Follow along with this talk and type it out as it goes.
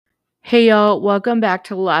Hey y'all, welcome back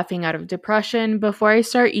to Laughing Out of Depression. Before I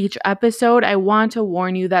start each episode, I want to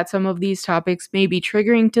warn you that some of these topics may be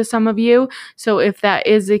triggering to some of you. So if that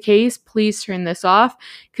is the case, please turn this off.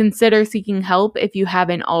 Consider seeking help if you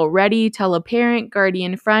haven't already. Tell a parent,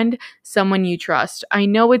 guardian, friend, someone you trust. I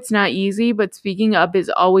know it's not easy, but speaking up is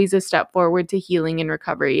always a step forward to healing and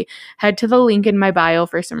recovery. Head to the link in my bio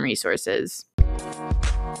for some resources.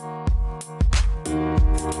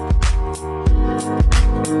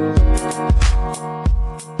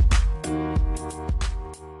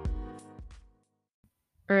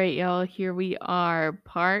 All right, y'all, here we are,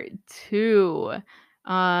 part 2.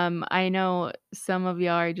 I know some of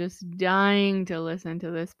y'all are just dying to listen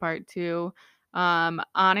to this part 2.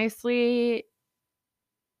 Honestly,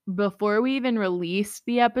 before we even released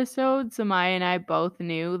the episode, Samaya and I both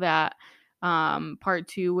knew that part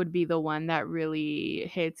 2 would be the one that really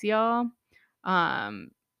hits y'all.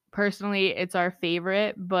 Um, Personally, it's our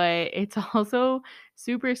favorite, but it's also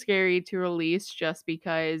super scary to release just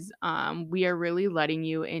because we are really letting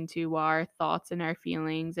you into our thoughts and our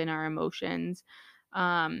feelings and our emotions,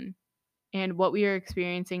 um, and what we are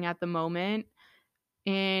experiencing at the moment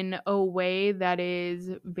in a way that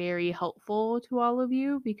is very helpful to all of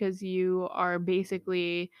you because you are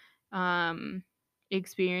basically um,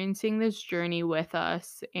 experiencing this journey with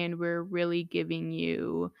us, and we're really giving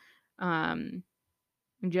you um,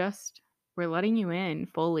 just we're letting you in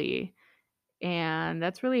fully, and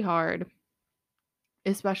that's really hard,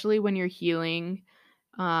 especially when you're healing.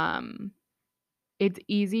 um it's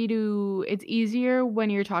easier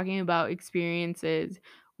when you're talking about experiences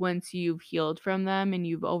once you've healed from them and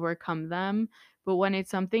you've overcome them. But when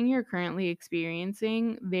it's something you're currently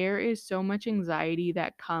experiencing, there is so much anxiety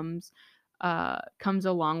that comes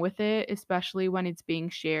along with it, especially when it's being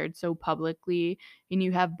shared so publicly and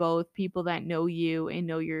you have both people that know you and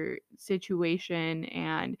know your situation,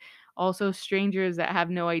 and also strangers that have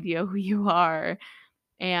no idea who you are.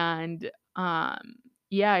 And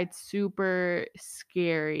yeah, it's super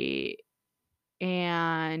scary.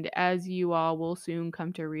 And as you all will soon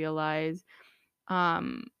come to realize,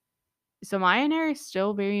 um so Maya and I are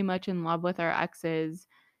still very much in love with our exes,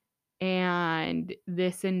 and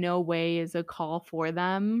this in no way is a call for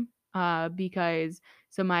them, because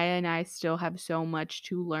Samaya and I still have so much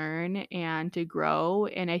to learn and to grow.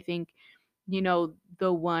 And I think,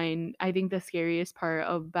 I think the scariest part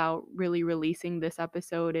about really releasing this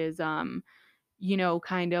episode is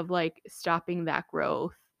kind of like stopping that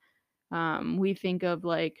growth. We think of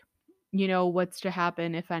like, what's to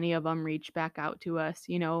happen if any of them reach back out to us.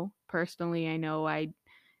 Personally, I know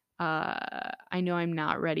I'm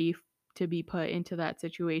not ready to be put into that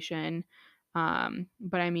situation.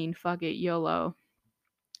 But I mean, fuck it, YOLO.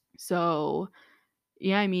 So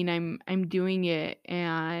yeah, I mean, I'm doing it,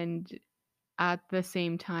 and at the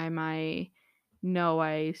same time, I know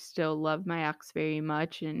I still love my ex very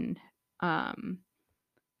much, and um,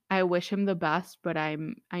 I wish him the best, but I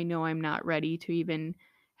know I'm not ready to even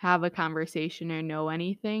have a conversation or know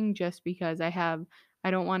anything, just because I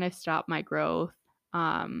don't want to stop my growth.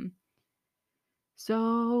 Um,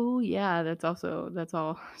 so yeah, that's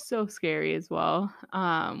all so scary as well.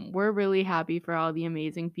 We're really happy for all the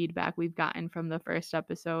amazing feedback we've gotten from the first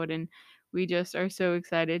episode, and we just are so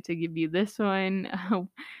excited to give you this one.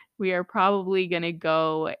 We are probably gonna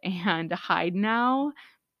go and hide now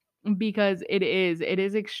because it is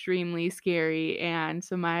extremely scary, and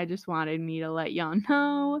Samaya just wanted me to let y'all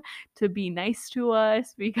know to be nice to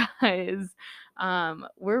us because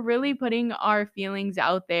we're really putting our feelings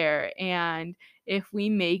out there. And if we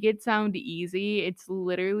make it sound easy, it's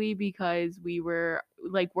literally because we're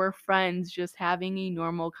friends just having a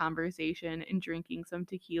normal conversation and drinking some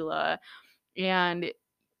tequila. And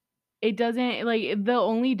it doesn't, like, the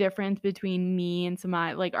only difference between me and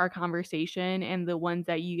like our conversation and the ones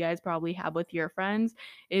that you guys probably have with your friends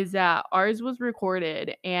is that ours was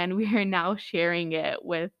recorded and we are now sharing it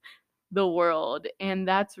with the world, and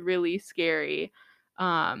that's really scary.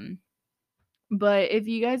 Um but if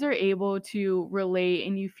you guys are able to relate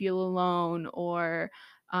and you feel alone, or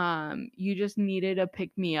you just needed a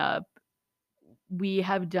pick me up, we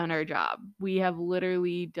have done our job. We have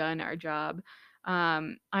literally done our job.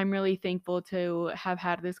 I'm really thankful to have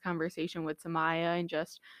had this conversation with Samaya, and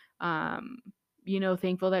just, um,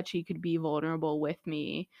 thankful that she could be vulnerable with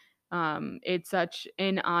me. It's such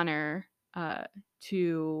an honor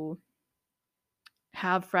to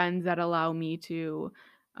have friends that allow me to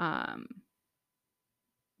um,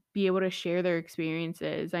 be able to share their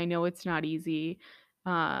experiences. I know it's not easy.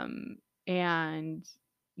 Um, and,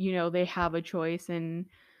 they have a choice, and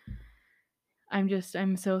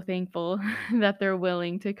I'm so thankful that they're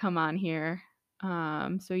willing to come on here.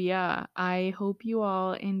 So yeah, I hope you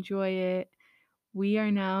all enjoy it. We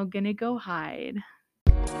are now gonna go hide.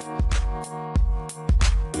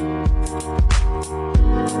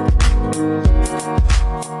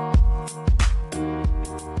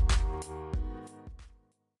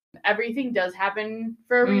 Everything does happen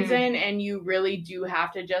for a reason, and you really do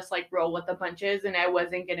have to just like roll with the punches. And I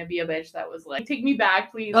wasn't gonna be a bitch that was like, take me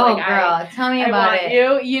back, please. Oh, like, girl, tell me I about want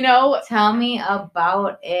it. you know? Tell me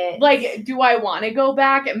about it. Like, do I want to go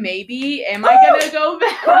back? Maybe. Am I gonna go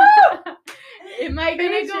back? Am I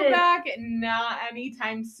gonna go back? Not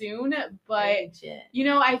anytime soon. But you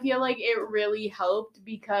know, I feel like it really helped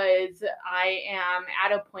because I am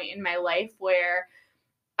at a point in my life where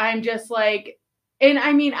I'm just like, and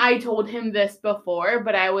I mean, I told him this before,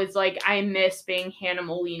 but I was like, I miss being Hannah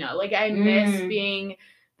Molina. Like, I miss being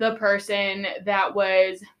the person that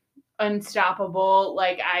was unstoppable.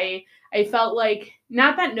 Like, I felt like,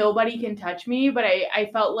 not that nobody can touch me, but I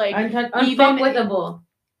felt like unfuckwithable.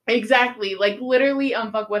 Exactly, like literally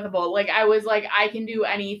unfuckwithable. Like, I was like, I can do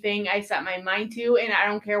anything I set my mind to, and I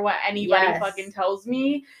don't care what anybody fucking tells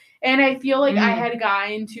me. And I feel like I had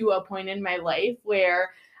gotten to a point in my life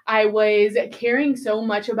where I was caring so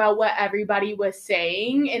much about what everybody was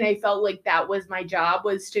saying, and I felt like that was my job,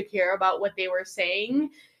 was to care about what they were saying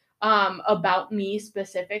about me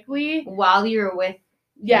specifically. While you were with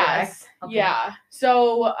Yes. Okay. Yeah.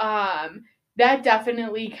 So that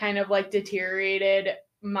definitely kind of like deteriorated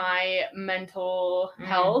my mental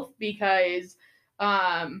health because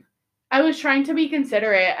I was trying to be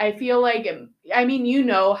considerate. I feel like, I mean, you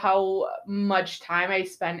know how much time I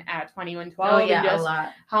spent at 2112 and just a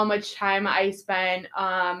lot. how much time I spent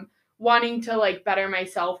wanting to like better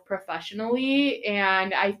myself professionally,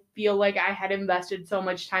 and I feel like I had invested so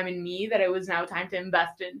much time in me that it was now time to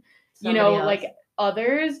invest in Somebody else. like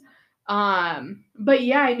others. But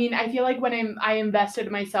yeah, I mean, I feel like when I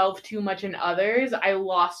invested myself too much in others, I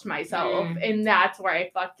lost myself, and that's where I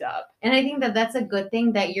fucked up. And I think that that's a good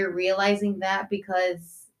thing that you're realizing that,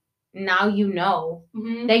 because now you know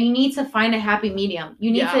that you need to find a happy medium. You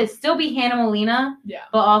need to still be Hannah Molina,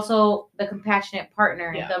 but also the compassionate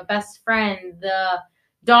partner, the best friend, the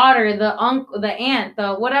daughter, the uncle, the aunt,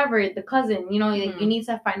 the whatever, the cousin. You know, you need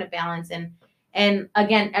to find a balance. And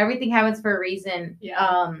again, everything happens for a reason.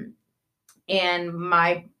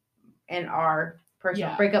 And our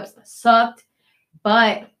personal breakups sucked,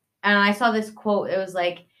 and I saw this quote. It was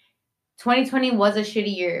like, 2020 was a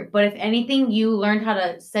shitty year, but if anything, you learned how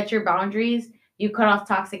to set your boundaries. You cut off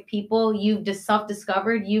toxic people. You've just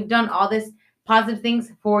self-discovered. You've done all this positive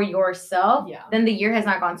things for yourself. Then the year has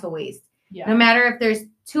not gone to waste. No matter if there's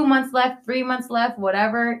 2 months left, 3 months left,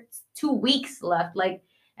 whatever, 2 weeks left. Like,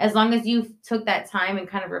 as long as you took that time and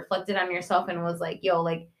kind of reflected on yourself and was like, yo,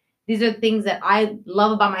 like, these are things that I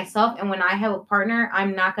love about myself. And when I have a partner,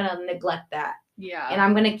 I'm not going to neglect that. And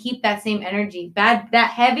I'm going to keep that same energy. That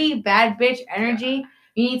heavy, bad bitch energy,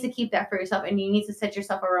 you need to keep that for yourself. And you need to set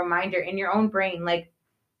yourself a reminder in your own brain. Like,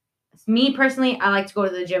 me personally, I like to go to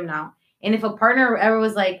the gym now. And if a partner ever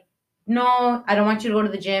was like, no, I don't want you to go to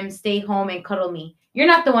the gym, stay home and cuddle me, you're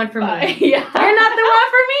not the one for me. You're not the one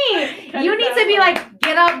for me. You need to be like,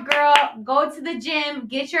 get up, girl, go to the gym,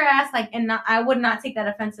 get your ass, like, and I would not take that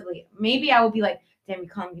offensively. Maybe I would be like, damn, you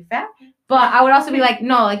calling me fat? But I would also be like,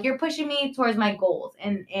 no, like, you're pushing me towards my goals,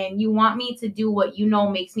 and you want me to do what you know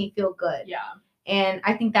makes me feel good. And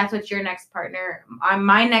I think that's what your next partner,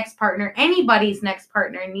 my next partner, anybody's next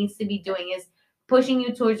partner needs to be doing, is pushing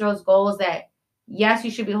you towards those goals that, yes,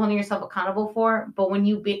 you should be holding yourself accountable for, but when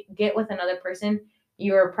you get with another person,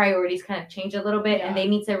 your priorities kind of change a little bit, and they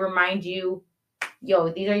need to remind you, yo,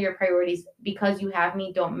 these are your priorities. Because you have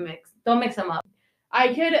me, don't mix them up. I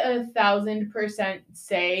could 1,000%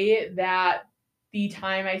 say that the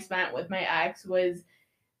time I spent with my ex was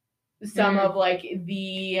some of like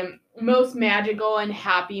the most magical and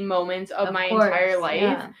happy moments of my entire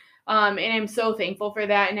life. And I'm so thankful for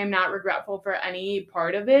that, and I'm not regretful for any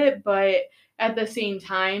part of it. But at the same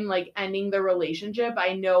time, like, ending the relationship,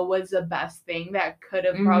 I know was the best thing that could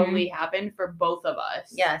have probably happened for both of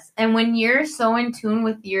us. Yes. And when you're so in tune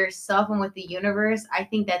with yourself and with the universe, I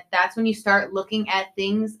think that that's when you start looking at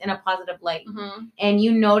things in a positive light. And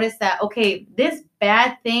you notice that, okay, this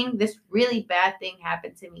really bad thing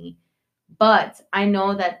happened to me, but I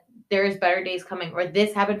know that there's better days coming, or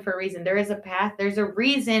this happened for a reason. There is a path. There's a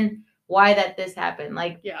reason why this happened.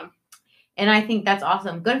 Like, and I think that's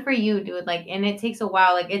awesome. Good for you, dude. Like, and it takes a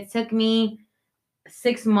while. Like, it took me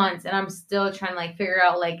 6 months, and I'm still trying to like figure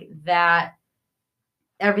out like that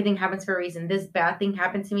everything happens for a reason. This bad thing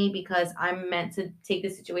happened to me because I'm meant to take the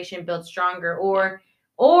situation and build stronger,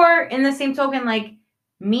 or in the same token, like,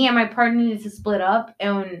 me and my partner needed to split up,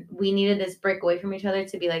 and we needed this break away from each other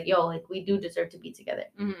to be like, yo, like we do deserve to be together.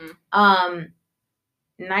 9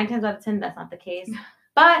 times out of 10, that's not the case.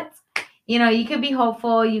 But you could be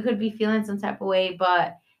hopeful, you could be feeling some type of way,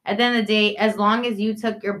 but at the end of the day, as long as you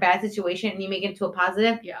took your bad situation and you make it into a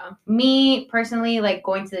positive, me personally, like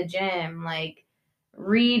going to the gym, like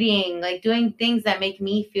reading, like doing things that make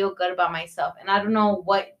me feel good about myself. And I don't know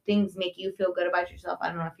what things make you feel good about yourself. I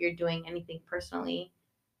don't know if you're doing anything personally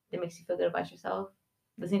that makes you feel good about yourself.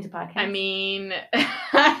 Listening to podcasts. I mean,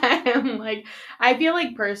 I feel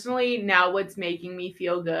like personally now what's making me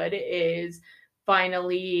feel good is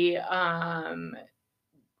finally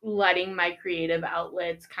letting my creative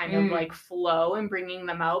outlets kind of like flow and bringing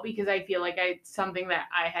them out, because I feel like it's something that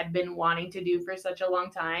I had been wanting to do for such a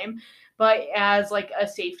long time. But as like a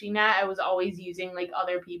safety net, I was always using like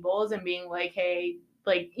other people's and being like, hey,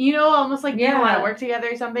 like, almost like, do you want to work together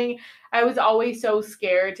or something? I was always so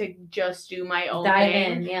scared to just do my own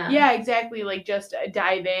thing. Yeah, exactly. Like just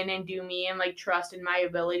dive in and do me and like trust in my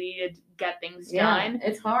ability to get things done.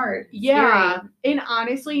 It's hard. Yeah. Scary. And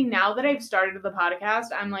honestly, now that I've started the podcast,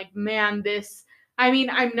 I'm like, man,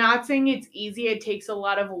 I'm not saying it's easy. It takes a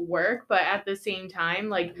lot of work, but at the same time,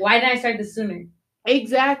 like, why didn't I start this sooner?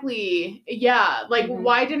 Exactly. Yeah. Like,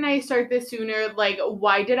 why didn't I start this sooner? Like,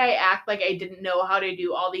 why did I act like I didn't know how to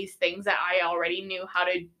do all these things that I already knew how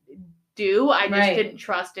to do? I just didn't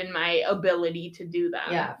trust in my ability to do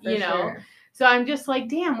them. Yeah, for sure. So I'm just like,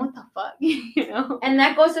 damn, what the fuck? And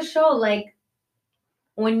that goes to show, like,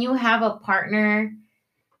 when you have a partner,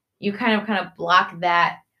 you kind of block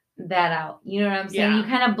that out. You know what I'm saying? Yeah. You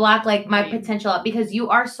kind of block like my potential out because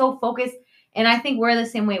you are so focused. And I think we're the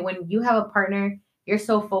same way. When you have a partner, you're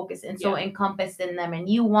so focused and so encompassed in them, and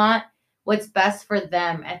you want what's best for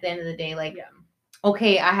them at the end of the day. Like,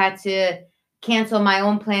 okay, I had to cancel my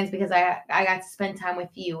own plans because I got to spend time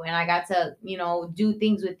with you, and I got to, do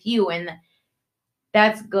things with you, and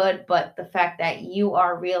that's good. But the fact that you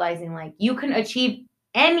are realizing like you can achieve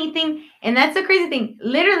anything, and that's the crazy thing.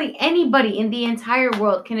 Literally anybody in the entire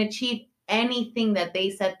world can achieve anything that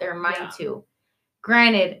they set their mind to.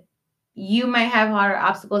 Granted, you might have harder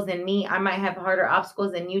obstacles than me. I might have harder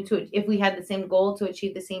obstacles than you too, if we had the same goal to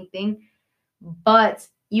achieve the same thing. But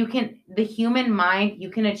the human mind, you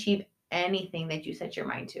can achieve anything that you set your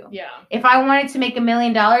mind to. Yeah. If I wanted to make $1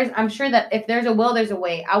 million, I'm sure that if there's a will, there's a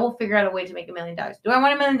way. I will figure out a way to make $1 million. Do I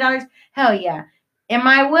want $1 million? Hell yeah. Am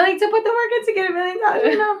I willing to put the work in to get $1 million?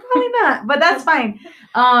 No, probably not. But that's fine.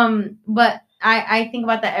 But I think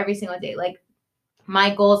about that every single day. Like,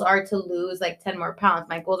 my goals are to lose like 10 more pounds.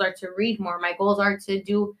 My goals are to read more. My goals are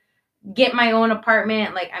to get my own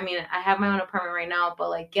apartment. Like, I mean, I have my own apartment right now, but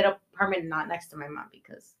like get an apartment not next to my mom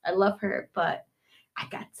because I love her, but I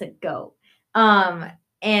got to go.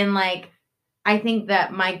 And like, I think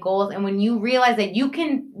that my goals, and when you realize that you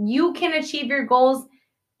can achieve your goals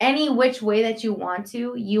any which way that you want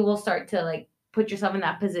to, you will start to like put yourself in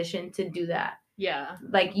that position to do that. Yeah.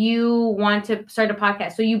 Like, you want to start a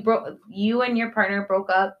podcast. So you and your partner broke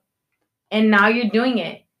up, and now you're doing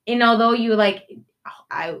it. And although you like,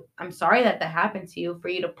 I'm sorry that happened to you, for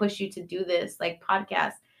you to push you to do this like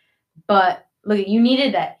podcast. But look, you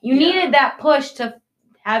needed that. You needed that push to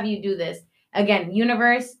have you do this. Again,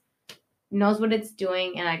 universe knows what it's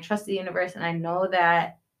doing, and I trust the universe, and I know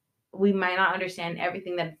that we might not understand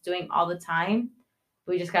everything that it's doing all the time.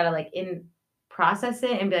 We just gotta like process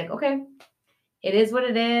it and be like, okay, it is what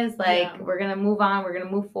it is. Like, we're going to move on. We're going to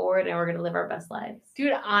move forward, and we're going to live our best lives.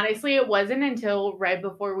 Dude, honestly, it wasn't until right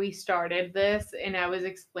before we started this and I was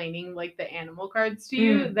explaining like the animal cards to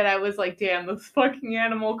you that I was like, damn, those fucking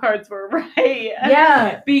animal cards were right.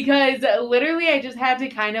 Yeah. Because literally I just had to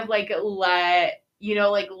kind of like let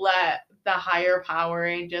the higher power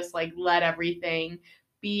and just like let everything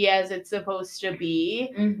be as it's supposed to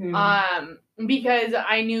be. Because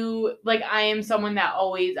I knew like I am someone that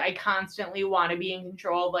I constantly want to be in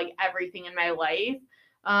control of like everything in my life.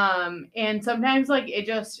 And sometimes like it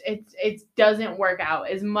doesn't work out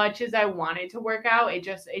as much as I want it to work out. It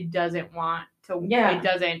doesn't want to. It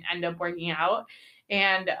doesn't end up working out.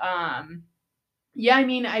 And I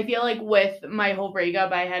mean, I feel like with my whole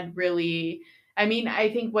breakup, I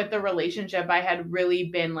think with the relationship, I had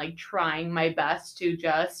really been like trying my best to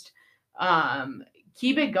just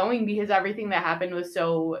keep it going, because everything that happened was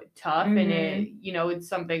so tough, and it's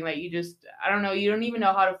something that you just, I don't know, you don't even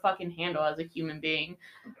know how to fucking handle as a human being.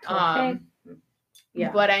 Okay.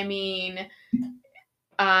 But I mean,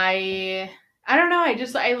 I don't know,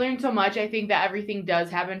 I learned so much. I think that everything does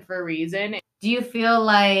happen for a reason. Do you feel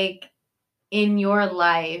like in your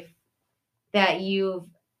life that you've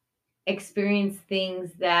experienced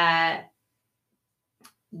things that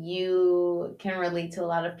you can relate to a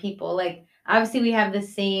lot of people. Like, obviously, we have the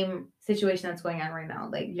same situation that's going on right now.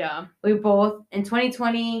 Like, yeah, we both in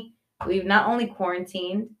 2020, we've not only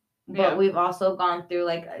quarantined, but we've also gone through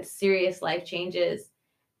like serious life changes.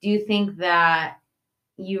 Do you think that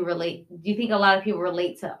you relate? Do you think a lot of people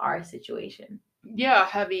relate to our situation? Yeah,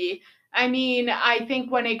 heavy. I mean, I think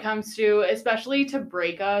when it comes to, especially to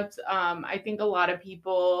breakups, I think a lot of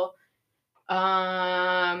people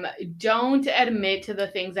don't admit to the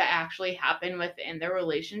things that actually happen within their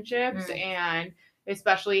relationships, and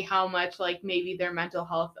especially how much like maybe their mental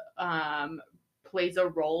health plays a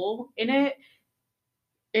role in it.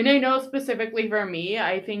 And I know specifically for me,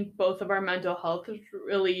 I think both of our mental health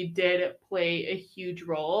really did play a huge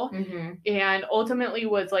role, and ultimately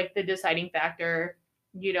was like the deciding factor,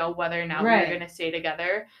 whether or not we were going to stay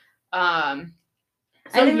together. I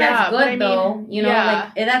think that's good though.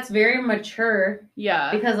 Like that's very mature.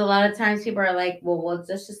 Yeah. Because a lot of times people are like, well, let's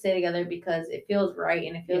just stay together because it feels right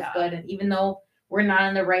and it feels good. And even though we're not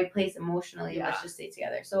in the right place emotionally, let's just stay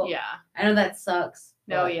together. So I know that sucks.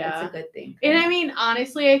 No, it's a good thing. And I mean,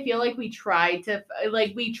 honestly, I feel like we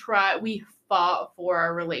fought for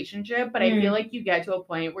our relationship, but I feel like you get to a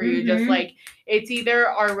point where you're just like, it's either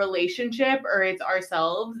our relationship or it's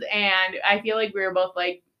ourselves. And I feel like we were both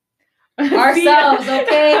like, ourselves,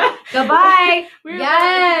 okay? Goodbye. We were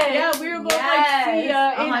both like, see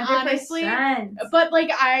ya. And 100%. honestly, but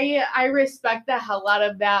like I respect the hell out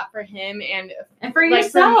of that for him and for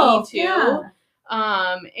yourself, for me too.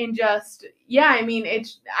 And just I mean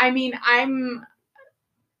I'm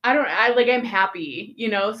happy,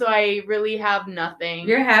 so I really have nothing.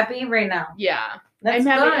 You're happy right now. Yeah. That's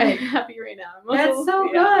good. I'm happy right now. That's so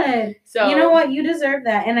good. So you know what? You deserve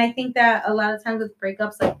that. And I think that a lot of times with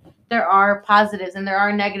breakups, like there are positives and there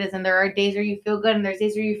are negatives and there are days where you feel good and there's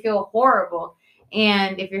days where you feel horrible.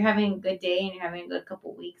 And if you're having a good day and you're having a good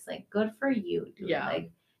couple weeks, like good for you, dude. Yeah.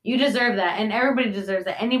 Like you deserve that. And everybody deserves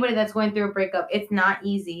that. Anybody that's going through a breakup, it's not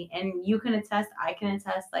easy. And you can attest, I can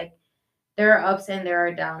attest, like there are ups and there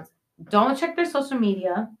are downs. Don't check their social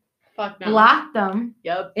media. Fuck no. Block them.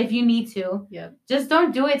 Yep. If you need to. Yep. Just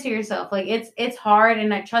don't do it to yourself. Like it's hard,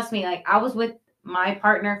 and trust me. Like I was with my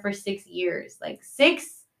partner for 6 years. Like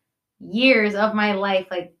 6 years of my life.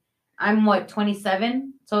 Like I'm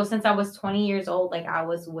 27. So since I was 20 years old, like I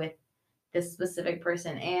was with this specific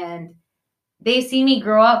person, and they've seen me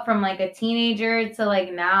grow up from like a teenager to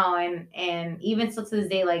like now, and even still to this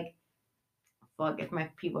day, like fuck if my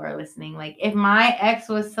people are listening. Like if my ex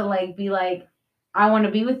was to like be like, I want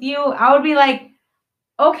to be with you, I would be like,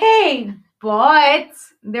 okay, but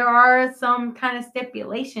there are some kind of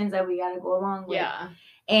stipulations that we got to go along with. Yeah.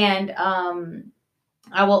 And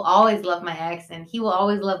I will always love my ex and he will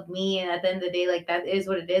always love me. And at the end of the day, like that is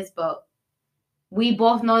what it is. But we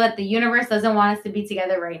both know that the universe doesn't want us to be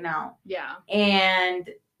together right now. Yeah. And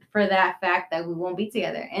for that fact that we won't be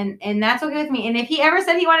together. And that's okay with me. And if he ever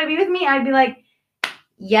said he wanted to be with me, I'd be like,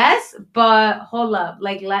 yes, but hold up.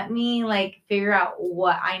 Like, let me like figure out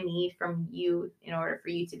what I need from you in order for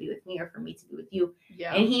you to be with me or for me to be with you.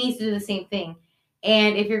 Yeah. And he needs to do the same thing.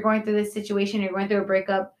 And if you're going through this situation, you're going through a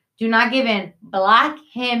breakup, do not give in. Block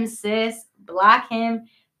him, sis. Block him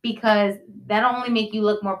because that'll only make you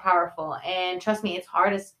look more powerful. And trust me, it's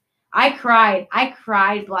hard as I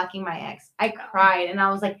cried blocking my ex. I cried and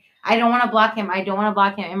I was like, I don't want to block him. I don't want to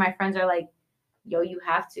block him. And my friends are like, yo, you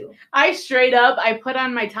have to. I put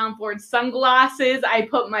on my Tom Ford sunglasses. I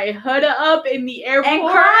put my hood up in the airport. And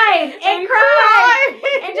cried.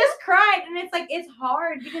 And just cried. And it's like, it's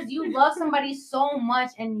hard because you love somebody so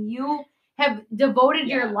much and you have devoted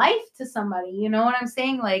your life to somebody. You know what I'm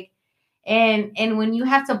saying? Like, and when you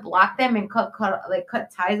have to block them and cut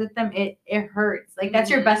ties with them, it hurts. Like, that's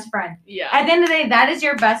your best friend. Yeah. At the end of the day, that is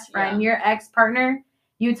your best friend. Your ex-partner.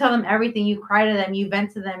 You tell them everything. You cry to them. You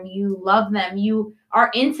vent to them. You love them. You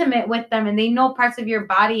are intimate with them. And they know parts of your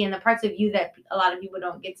body and the parts of you that a lot of people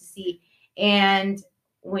don't get to see. And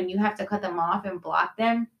when you have to cut them off and block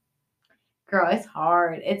them, girl, it's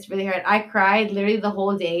hard. It's really hard. I cried literally the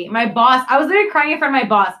whole day. My boss, I was literally crying in front of my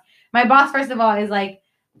boss. My boss, first of all, is like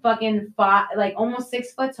fucking like almost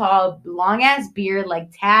 6 foot tall, long ass beard,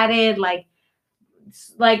 like tatted, like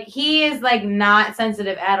he is like not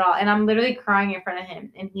sensitive at all. And I'm literally crying in front of him.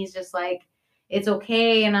 And he's just like, it's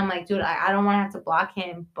okay. And I'm like, dude, I don't want to have to block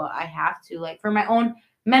him, but I have to, like, for my own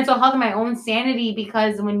mental health and my own sanity,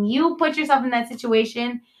 because when you put yourself in that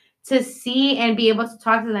situation to see and be able to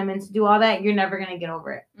talk to them and to do all that, you're never going to get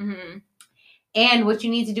over it. Mm-hmm. And what you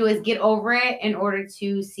need to do is get over it in order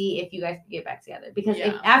to see if you guys can get back together. Because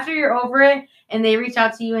if after you're over it and they reach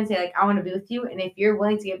out to you and say, like, I want to be with you, and if you're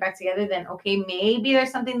willing to get back together, then okay, maybe there's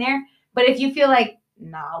something there. But if you feel like,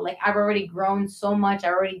 nah, like I've already grown so much,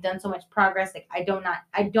 I've already done so much progress, like I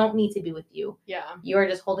don't need to be with you. Yeah. You are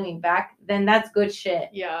just holding me back, then that's good shit.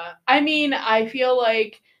 Yeah. I mean, I feel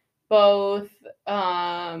like both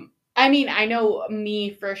I mean, I know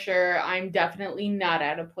me for sure, I'm definitely not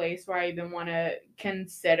at a place where I even want to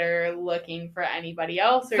consider looking for anybody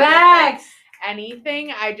else or Facts. Just, like,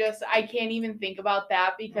 anything. I can't even think about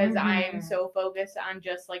that because I am so focused on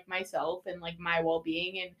just like myself and like my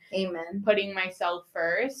well-being and Amen. putting myself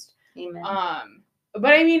first. Amen.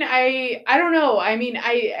 But I mean, I don't know. I mean,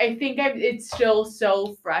 I think it's still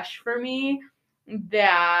so fresh for me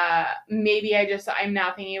that maybe I'm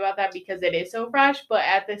not thinking about that because it is so fresh, but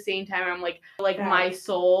at the same time I'm like my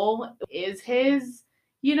soul is his,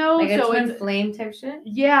 you know, like so a twin flame type shit.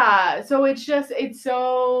 Yeah, so it's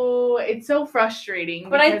so frustrating.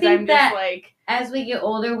 But I think I'm that just like as we get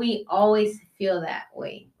older, we always feel that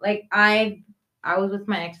way. Like I was with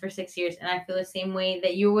my ex for 6 years, and I feel the same way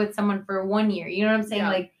that you were with someone for 1 year. You know what I'm saying? Yeah.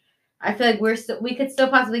 Like I feel like we could still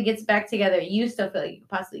possibly get back together. You still feel like you could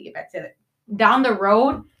possibly get back together down the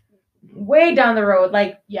road, way down the road.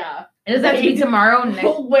 Like yeah, it doesn't have to be tomorrow.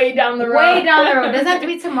 Way down the road. Way down the road. It doesn't have to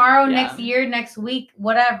be tomorrow, next year, next week,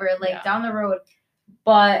 whatever. Like down the road.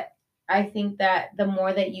 But I think that the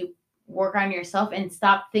more that you work on yourself and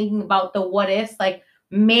stop thinking about the what ifs, like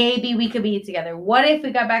maybe we could be together. What if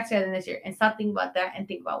we got back together this year? And stop thinking about that and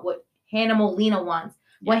think about what Hannah Molina wants,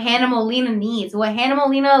 what Hannah Molina needs, what Hannah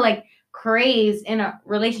Molina like craves in a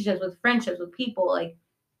relationships, with friendships, with people. Like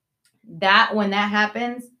that, when that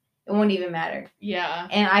happens, it won't even matter. Yeah.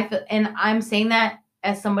 And I'm saying that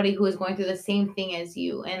as somebody who is going through the same thing as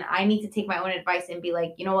you, and I need to take my own advice and be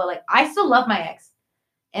like, you know what, like I still love my ex,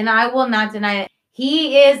 and I will not deny it.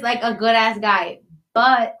 He is like a good ass guy,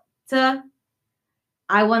 but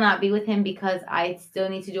I will not be with him because I still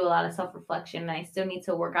need to do a lot of self-reflection, and I still need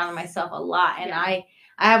to work on myself a lot, and I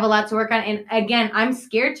have a lot to work on. And again, I'm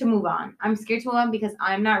scared to move on. I'm scared to move on because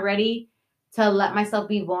I'm not ready to let myself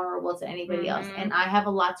be vulnerable to anybody else. And I have a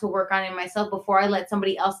lot to work on in myself before I let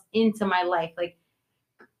somebody else into my life. Like,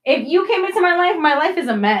 if you came into my life is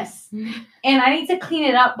a mess. And I need to clean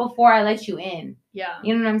it up before I let you in. Yeah.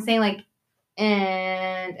 You know what I'm saying? Like,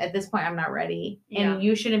 and at this point, I'm not ready. Yeah. And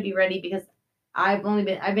you shouldn't be ready because I've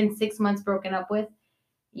been 6 months broken up with.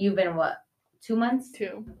 You've been what? 2 months?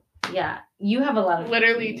 2. Yeah, you have a lot of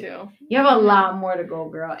literally 2. You have a lot more to go,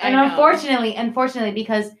 girl. And unfortunately,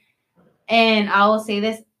 because, and I will say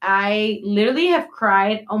this, I literally have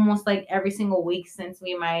cried almost like every single week since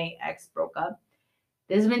me and my ex broke up.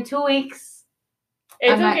 There's been 2 weeks.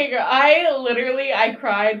 It's okay, girl. I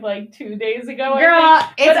cried like 2 days ago. Girl,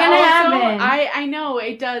 it's gonna happen. I know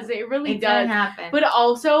it does. It really does. Gonna happen. But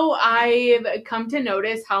also, I've come to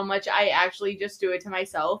notice how much I actually just do it to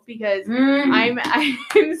myself because I'm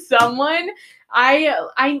someone.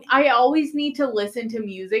 I always need to listen to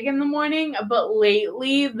music in the morning, but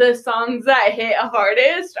lately the songs that hit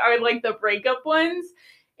hardest are like the breakup ones.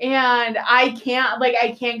 And I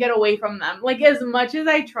can't get away from them. Like, as much as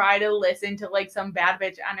I try to listen to like some bad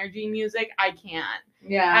bitch energy music, I can't.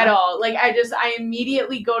 Yeah. At all. Like, I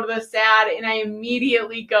immediately go to the sad, and I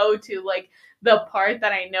immediately go to like the part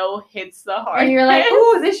that I know hits the heart. And you're like,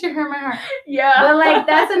 ooh, this should hurt my heart. Yeah. But like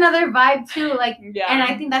that's another vibe too. Like, yeah. And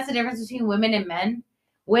I think that's the difference between women and men.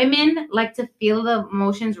 Women like to feel the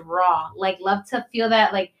emotions raw. Like, love to feel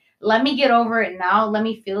that, like, let me get over it now. Let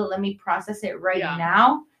me feel it. Let me process it right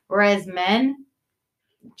now. Whereas men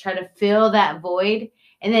try to fill that void.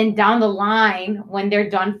 And then down the line, when they're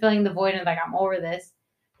done filling the void and like, I'm over this,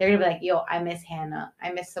 they're going to be like, yo, I miss Hannah.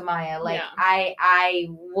 I miss Samaya. Like, I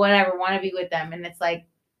whatever, want to be with them. And it's like,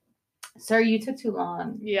 sir, you took too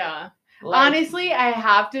long. Yeah. Like, honestly, I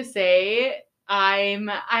have to say, I'm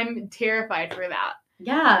terrified for that.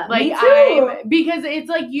 Yeah, like, me too. Because it's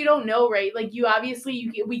like, you don't know, right? Like, you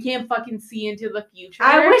obviously, we can't fucking see into the future.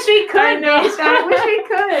 I wish we could. I wish we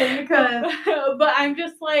could. Because, but I'm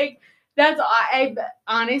just like, I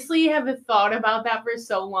honestly have thought about that for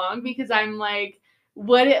so long because I'm like,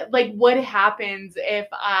 what happens if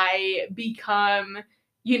I become,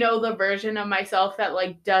 you know, the version of myself that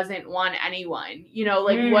like doesn't want anyone, you know,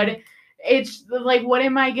 like what it's like, what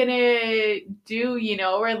am I gonna do, you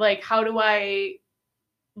know, or like, how do I,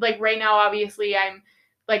 like, right now, obviously, I'm,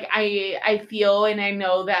 like, I feel and I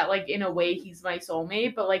know that, like, in a way, he's my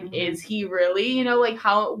soulmate, but, like, is he really, you know, like,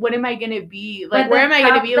 what am I going to be? Like, where am I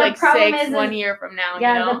going to be, like, 1 year from now,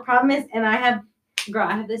 yeah, you know? The problem is, and I have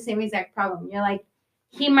the same exact problem. You're like,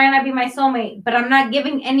 he might not be my soulmate, but I'm not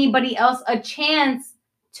giving anybody else a chance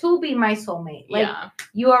to be my soulmate. Like,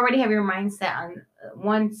 you already have your mindset on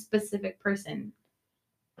one specific person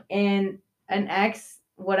and an ex,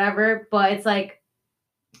 whatever, but it's like,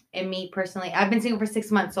 and me personally, I've been single for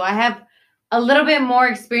 6 months, so I have a little bit more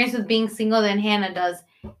experience with being single than Hannah does.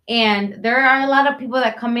 And there are a lot of people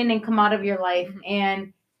that come in and come out of your life,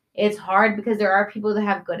 and it's hard because there are people that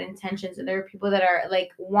have good intentions, and there are people that are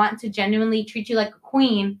like want to genuinely treat you like a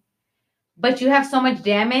queen, but you have so much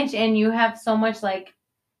damage and you have so much like,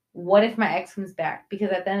 what if my ex comes back?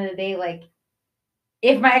 Because at the end of the day, like,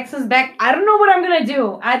 if my ex comes back, I don't know what I'm gonna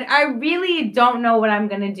do. I really don't know what I'm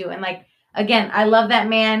gonna do. And like, again, I love that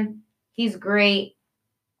man. He's great.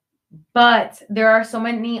 But there are so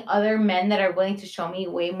many other men that are willing to show me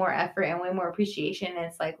way more effort and way more appreciation. And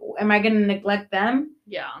it's like, am I going to neglect them?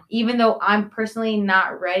 Yeah. Even though I'm personally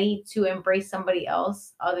not ready to embrace somebody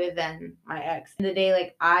else other than my ex. In the day,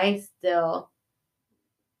 like, I still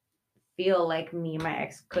feel like me and my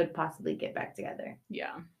ex could possibly get back together.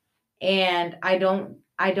 Yeah. And I don't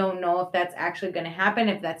know if that's actually going to happen,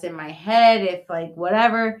 if that's in my head, if like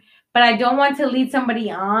whatever. But I don't want to lead somebody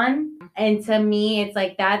on. And to me, it's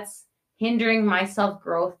like that's hindering my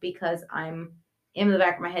self-growth because I'm in the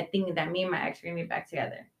back of my head thinking that me and my ex are going to be back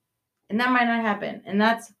together. And that might not happen. And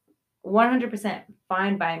that's 100%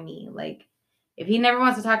 fine by me. Like, if he never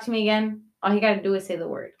wants to talk to me again, all he got to do is say the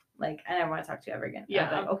word. Like, I never want to talk to you ever again. Yeah.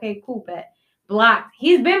 I'm like, okay, cool, bet. Blocked.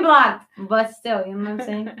 He's been blocked. But still, you know what I'm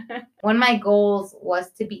saying? One of my goals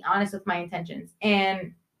was to be honest with my intentions.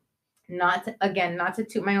 And not to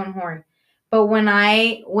toot my own horn. But when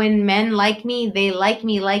men like me, they like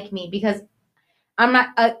me because I'm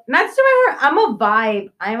not to toot my horn. I'm a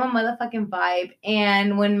vibe. I'm a motherfucking vibe.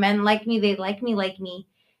 And when men like me, they like me.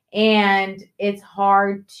 And it's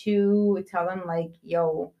hard to tell them like,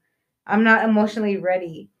 yo, I'm not emotionally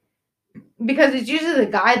ready. Because it's usually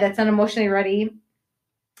the guy that's not emotionally ready.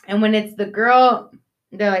 And when it's the girl,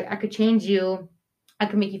 they're like, I could change you. I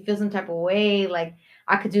could make you feel some type of way. Like,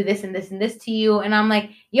 I could do this and this and this to you. And I'm like,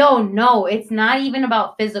 yo, no, it's not even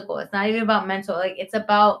about physical. It's not even about mental. Like, it's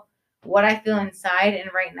about what I feel inside. And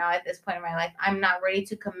right now, at this point in my life, I'm not ready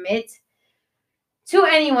to commit to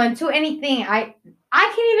anyone, to anything. I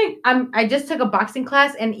just took a boxing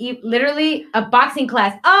class and literally a boxing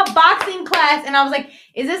class. And I was like,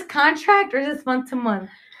 is this contract or is this month to month?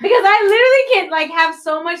 Because I literally can't like have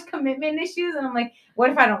so much commitment issues. And I'm like, what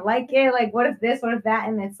if I don't like it? Like, what if this, what if that?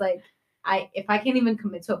 And it's like, if I can't even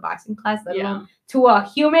commit to a boxing class, let alone to a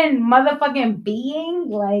human motherfucking being,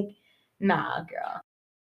 like, nah, girl.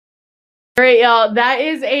 All right, y'all. That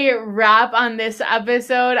is a wrap on this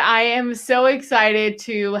episode. I am so excited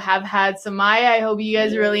to have had Samaya. I hope you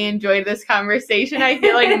guys really enjoyed this conversation. I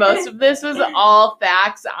feel like most of this was all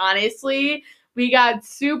facts, honestly. We got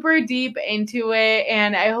super deep into it,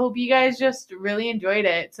 and I hope you guys just really enjoyed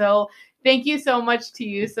it. So thank you so much to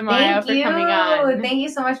you, Samaya, for coming on. Thank you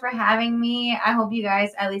so much for having me. I hope you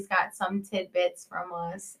guys at least got some tidbits from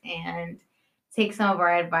us and take some of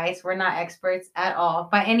our advice. We're not experts at all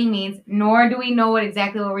by any means, nor do we know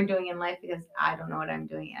exactly what we're doing in life because I don't know what I'm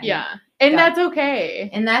doing. And that's okay.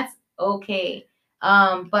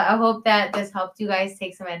 But I hope that this helped you guys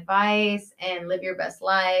take some advice and live your best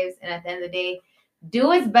lives. And at the end of the day, do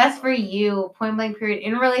what's best for you. Point blank period.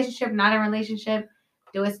 In a relationship, not in a relationship,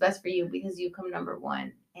 do what's best for you because you come number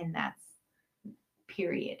one. And that's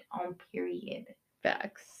period. On period.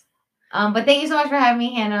 Facts. But thank you so much for having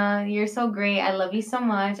me, Hannah. You're so great. I love you so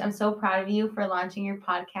much. I'm so proud of you for launching your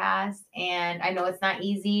podcast. And I know it's not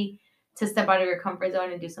easy to step out of your comfort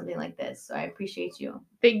zone and do something like this. So I appreciate you.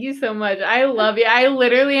 Thank you so much. I love you. I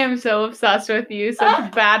literally am so obsessed with you.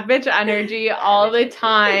 Such bad bitch energy all the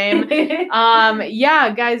time.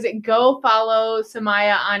 Guys, go follow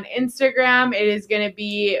Samaya on Instagram. It is going to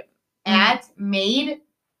be at Made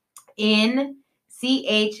in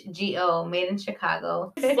CHGO, Made in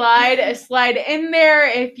Chicago. Slide in there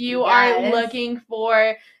if you are looking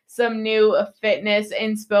for some new fitness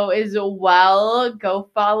inspo as well. Go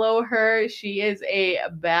follow her. She is a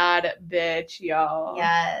bad bitch, y'all.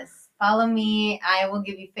 Yes. Follow me. I will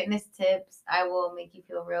give you fitness tips. I will make you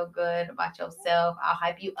feel real good about yourself. I'll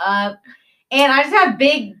hype you up. And I just have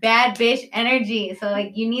big, bad bitch energy. So,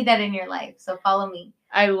 like, you need that in your life. So, follow me.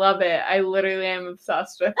 I love it. I literally am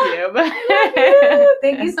obsessed with you. I love you.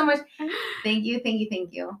 Thank you so much. Thank you.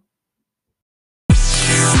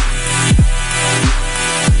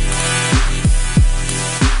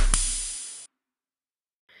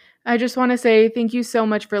 I just want to say thank you so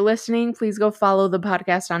much for listening. Please go follow the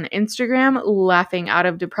podcast on Instagram, Laughing Out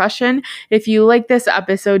of Depression. If you like this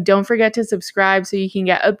episode, don't forget to subscribe so you can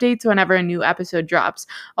get updates whenever a new episode drops.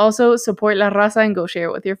 Also, support La Raza and go share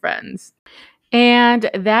it with your friends. And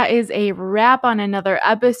that is a wrap on another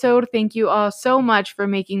episode. Thank you all so much for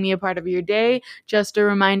making me a part of your day. Just a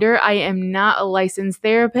reminder, I am not a licensed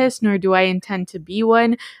therapist, nor do I intend to be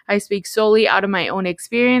one. I speak solely out of my own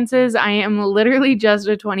experiences. I am literally just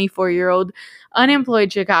a 24-year-old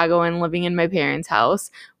unemployed Chicagoan living in my parents' house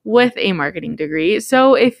with a marketing degree.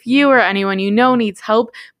 So if you or anyone you know needs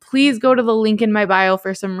help, please go to the link in my bio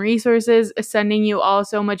for some resources. Sending you all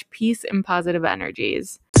so much peace and positive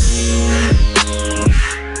energies.